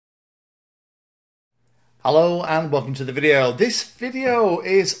Hello and welcome to the video. This video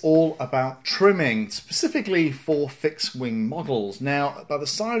is all about trimming, specifically for fixed wing models. Now, by the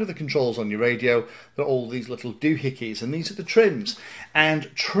side of the controls on your radio, there are all these little doohickeys, and these are the trims.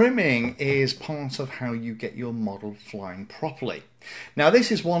 And trimming is part of how you get your model flying properly. Now,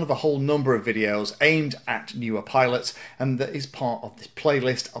 this is one of a whole number of videos aimed at newer pilots, and that is part of this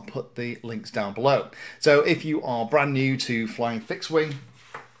playlist. I'll put the links down below. So if you are brand new to flying fixed wing,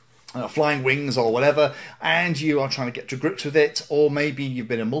 flying wings or whatever, and you are trying to get to grips with it, or maybe you've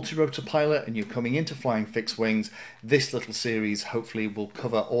been a multi-rotor pilot and you're coming into flying fixed wings, this little series hopefully will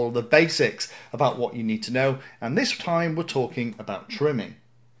cover all the basics about what you need to know, and this time we're talking about trimming.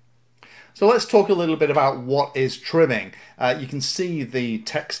 So let's talk a little bit about what is trimming. You can see the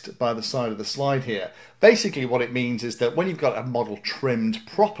text by the side of the slide here. Basically what it means is that when you've got a model trimmed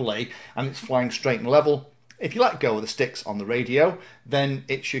properly and it's flying straight and level, if you let go of the sticks on the radio, then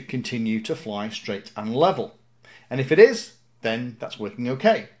it should continue to fly straight and level. And if it is, then that's working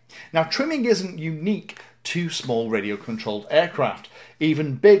okay. Now, trimming isn't unique to small radio-controlled aircraft.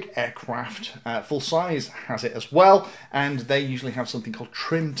 Even big aircraft, full size, has it as well, and they usually have something called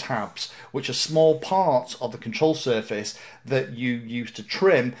trim tabs, which are small parts of the control surface that you use to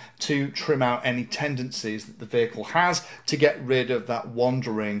trim out any tendencies that the vehicle has to get rid of that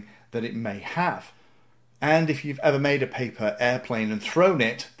wandering that it may have. And if you've ever made a paper airplane and thrown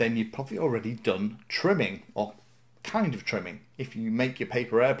it, then you've probably already done trimming, or kind of trimming. If you make your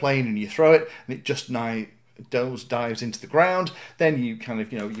paper airplane and you throw it and it just dives into the ground, then you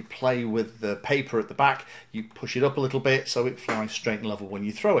you play with the paper at the back, you push it up a little bit so it flies straight and level when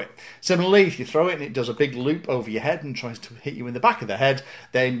you throw it. Similarly, if you throw it and it does a big loop over your head and tries to hit you in the back of the head,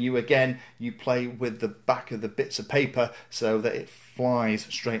 then you play with the back of the bits of paper so that it flies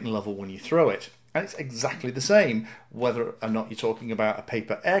straight and level when you throw it. And it's exactly the same whether or not you're talking about a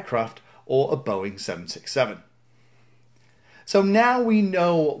paper aircraft or a Boeing 767. So now we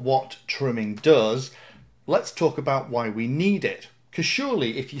know what trimming does, let's talk about why we need it. Because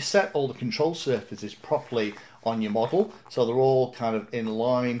surely if you set all the control surfaces properly on your model, so they're all kind of in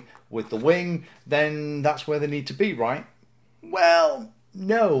line with the wing, then that's where they need to be, right? Well,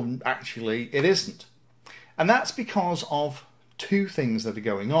 no, actually it isn't. And that's because of two things that are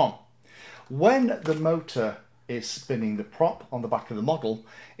going on. When the motor is spinning the prop on the back of the model,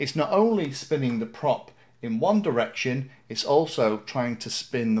 it's not only spinning the prop in one direction, it's also trying to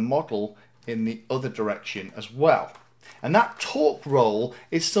spin the model in the other direction as well. And that torque roll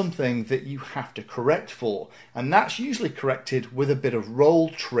is something that you have to correct for, and that's usually corrected with a bit of roll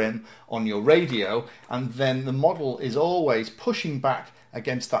trim on your radio, and then the model is always pushing back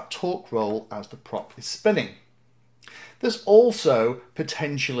against that torque roll as the prop is spinning. There's also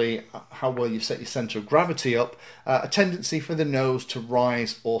potentially, how well you set your centre of gravity up, a tendency for the nose to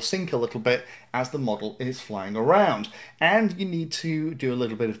rise or sink a little bit as the model is flying around. And you need to do a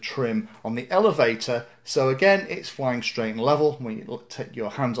little bit of trim on the elevator, so again it's flying straight and level. When you take your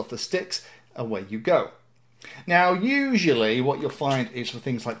hands off the sticks, away you go. Now usually what you'll find is for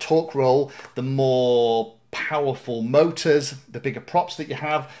things like torque roll, the more powerful motors, the bigger props that you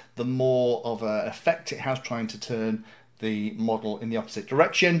have, the more of an effect it has trying to turn the model in the opposite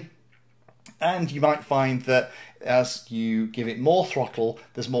direction. And you might find that as you give it more throttle,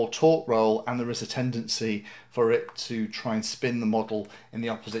 there's more torque roll, and there is a tendency for it to try and spin the model in the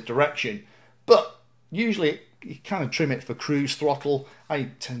opposite direction. But usually you kind of trim it for cruise throttle. I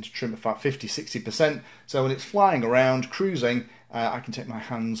tend to trim it about 50-60%, so when it's flying around cruising, I can take my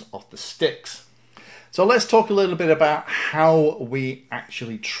hands off the sticks. So let's talk a little bit about how we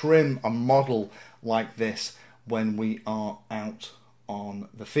actually trim a model like this when we are out on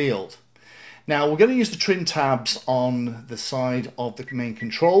the field. Now we're going to use the trim tabs on the side of the main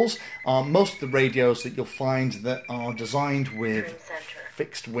controls. Most of the radios that you'll find that are designed with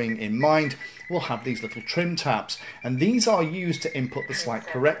fixed wing in mind will have these little trim tabs, and these are used to input the slight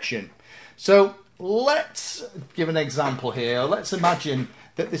correction. So let's give an example here. Let's imagine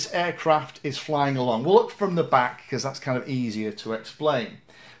that this aircraft is flying along. We'll look from the back because that's kind of easier to explain.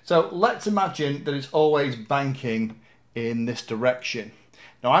 So let's imagine that it's always banking in this direction.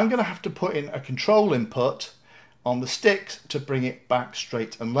 Now I'm going to have to put in a control input on the sticks to bring it back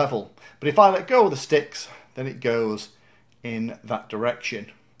straight and level. But if I let go of the sticks, then it goes in that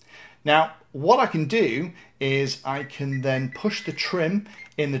direction. Now what I can do is I can then push the trim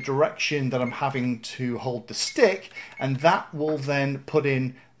in the direction that I'm having to hold the stick, and that will then put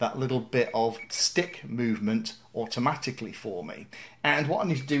in that little bit of stick movement automatically for me. And what I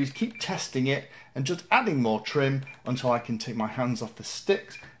need to do is keep testing it and just adding more trim until I can take my hands off the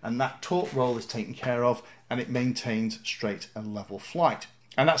sticks, and that torque roll is taken care of and it maintains straight and level flight.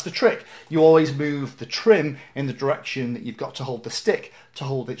 And that's the trick. You always move the trim in the direction that you've got to hold the stick to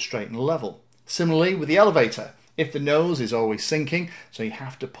hold it straight and level. Similarly with the elevator, if the nose is always sinking, so you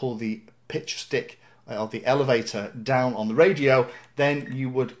have to pull the pitch stick or the elevator down on the radio, then you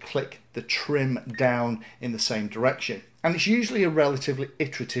would click the trim down in the same direction. And it's usually a relatively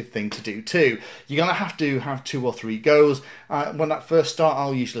iterative thing to do too. You're going to have 2 or 3 goes. When I first start,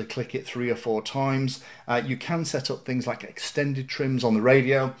 I'll usually click it 3 or 4 times. You can set up things like extended trims on the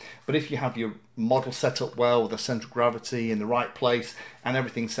radio, but if you have your model set up well with the central gravity in the right place and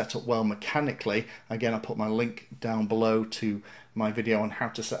everything set up well mechanically, again, I'll put my link down below to my video on how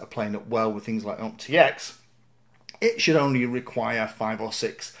to set a plane up well with things like OmpTX. It should only require 5 or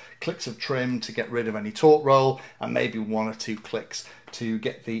 6 clicks of trim to get rid of any torque roll, and maybe 1 or 2 clicks to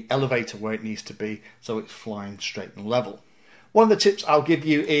get the elevator where it needs to be so it's flying straight and level. One of the tips I'll give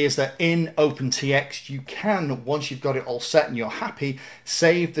you is that in OmpTX you can, once you've got it all set and you're happy,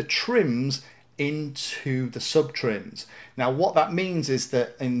 save the trims into the sub-trims. Now what that means is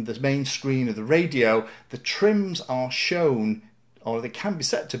that in the main screen of the radio, the trims are shown, or they can be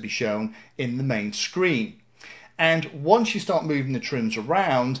set to be shown, in the main screen. And once you start moving the trims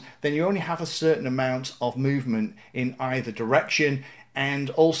around, then you only have a certain amount of movement in either direction.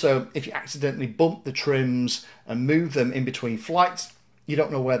 And also, if you accidentally bump the trims and move them in between flights, you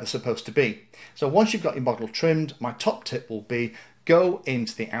don't know where they're supposed to be. So once you've got your model trimmed, my top tip will be go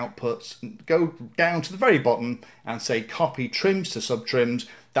into the outputs, go down to the very bottom and say copy trims to sub-trims.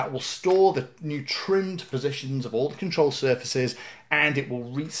 That will store the new trimmed positions of all the control surfaces, and it will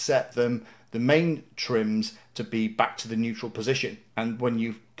reset them, the main trims, to be back to the neutral position. And when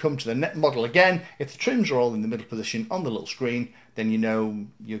you come to the net model again, if the trims are all in the middle position on the little screen, then you know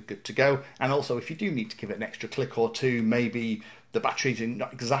you're good to go. And also, if you do need to give it an extra click or 2, maybe the battery's in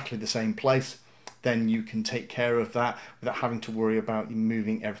not exactly the same place, then you can take care of that without having to worry about you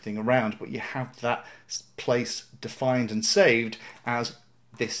moving everything around. But you have that place defined and saved as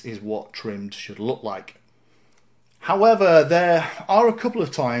this is what trimmed should look like. However, there are a couple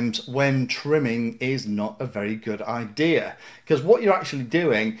of times when trimming is not a very good idea, because what you're actually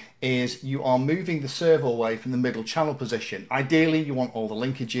doing is you are moving the servo away from the middle channel position. Ideally, you want all the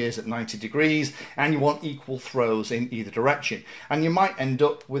linkages at 90 degrees and you want equal throws in either direction. And you might end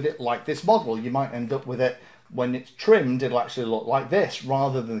up with it like this model. You might end up with it, when it's trimmed, it'll actually look like this,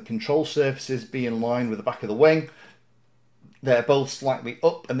 rather than the control surfaces be in line with the back of the wing. They're both slightly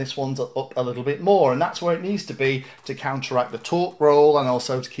up, and this one's up a little bit more, and that's where it needs to be to counteract the torque roll and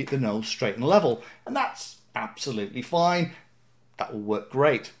also to keep the nose straight and level. And that's absolutely fine. That will work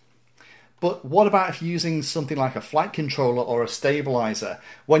great. But what about if you're using something like a flight controller or a stabilizer?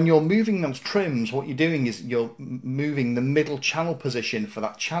 When you're moving those trims, what you're doing is you're moving the middle channel position for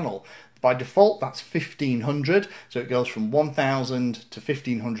that channel. By default, that's 1500, so it goes from 1000 to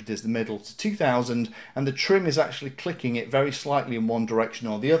 1500 is the middle to 2000, and the trim is actually clicking it very slightly in one direction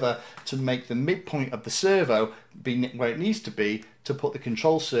or the other to make the midpoint of the servo be where it needs to be to put the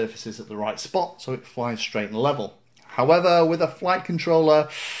control surfaces at the right spot so it flies straight and level. However, with a flight controller,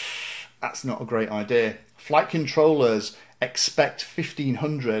 that's not a great idea. Flight controllers expect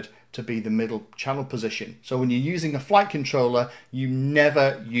 1500 to be the middle channel position. So when you're using a flight controller, you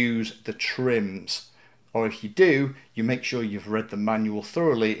never use the trims. Or if you do, you make sure you've read the manual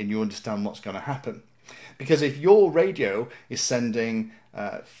thoroughly and you understand what's going to happen. Because if your radio is sending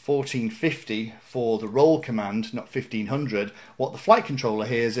 1450 for the roll command, not 1500, what the flight controller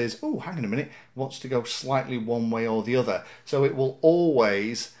hears is, oh, hang on a minute, wants to go slightly one way or the other. So it will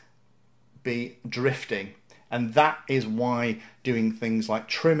always be drifting. And that is why doing things like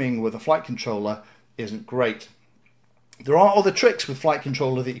trimming with a flight controller isn't great. There are other tricks with flight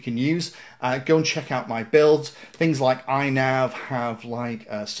controller that you can use. Go and check out my builds. Things like iNav have like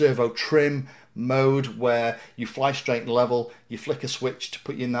a servo trim mode where you fly straight and level, you flick a switch to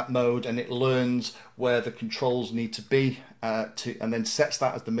put you in that mode, and it learns where the controls need to be and then sets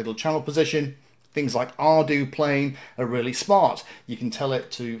that as the middle channel position. Things like adhere plane are really smart. You can tell it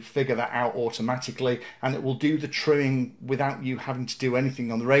to figure that out automatically, and it will do the trimming without you having to do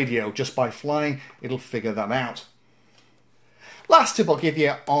anything on the radio. Just by flying, it'll figure that out. Last tip I'll give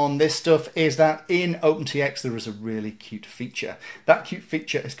you on this stuff is that in OmpTX there is a really cute feature. That cute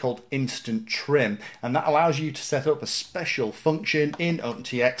feature is called Instant Trim, and that allows you to set up a special function in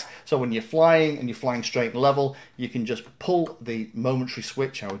OmpTX. So when you're flying and you're flying straight and level, you can just pull the momentary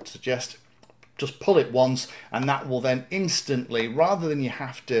switch, I would suggest. Just pull it once, and that will then instantly, rather than you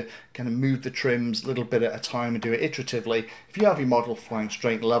have to kind of move the trims a little bit at a time and do it iteratively, if you have your model flying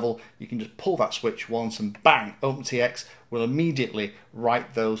straight and level, you can just pull that switch once and bang, OmpTX will immediately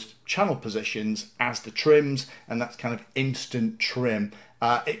write those channel positions as the trims, and that's kind of instant trim.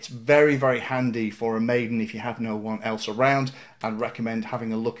 It's very, very handy for a maiden if you have no one else around. I'd recommend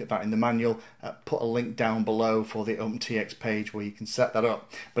having a look at that in the manual. Put a link down below for the OpenTX page where you can set that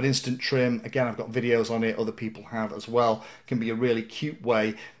up. But instant trim, again, I've got videos on it, other people have as well. Can be a really cute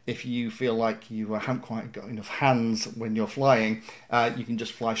way if you feel like you haven't quite got enough hands when you're flying. You can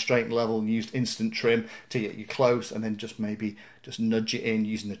just fly straight and level and use instant trim to get you close, and then just maybe just nudge it in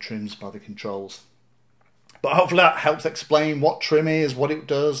using the trims by the controls. But hopefully that helps explain what trim is, what it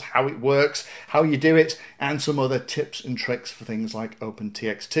does, how it works, how you do it, and some other tips and tricks for things like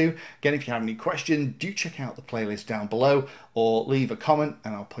OpenTX2. Again, if you have any questions, do check out the playlist down below or leave a comment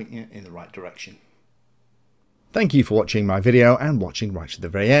and I'll point you in the right direction. Thank you for watching my video and watching right to the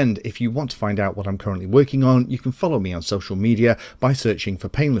very end. If you want to find out what I'm currently working on, you can follow me on social media by searching for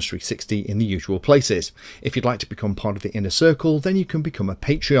Painless360 in the usual places. If you'd like to become part of the inner circle, then you can become a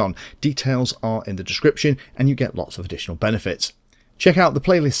Patreon. Details are in the description and you get lots of additional benefits. Check out the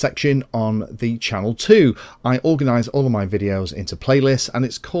playlist section on the channel too. I organise all of my videos into playlists and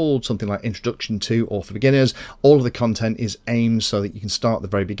it's called something like Introduction to or for Beginners. All of the content is aimed so that you can start at the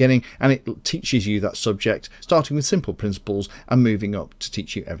very beginning and it teaches you that subject, starting with simple principles and moving up to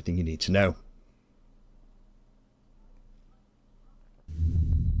teach you everything you need to know.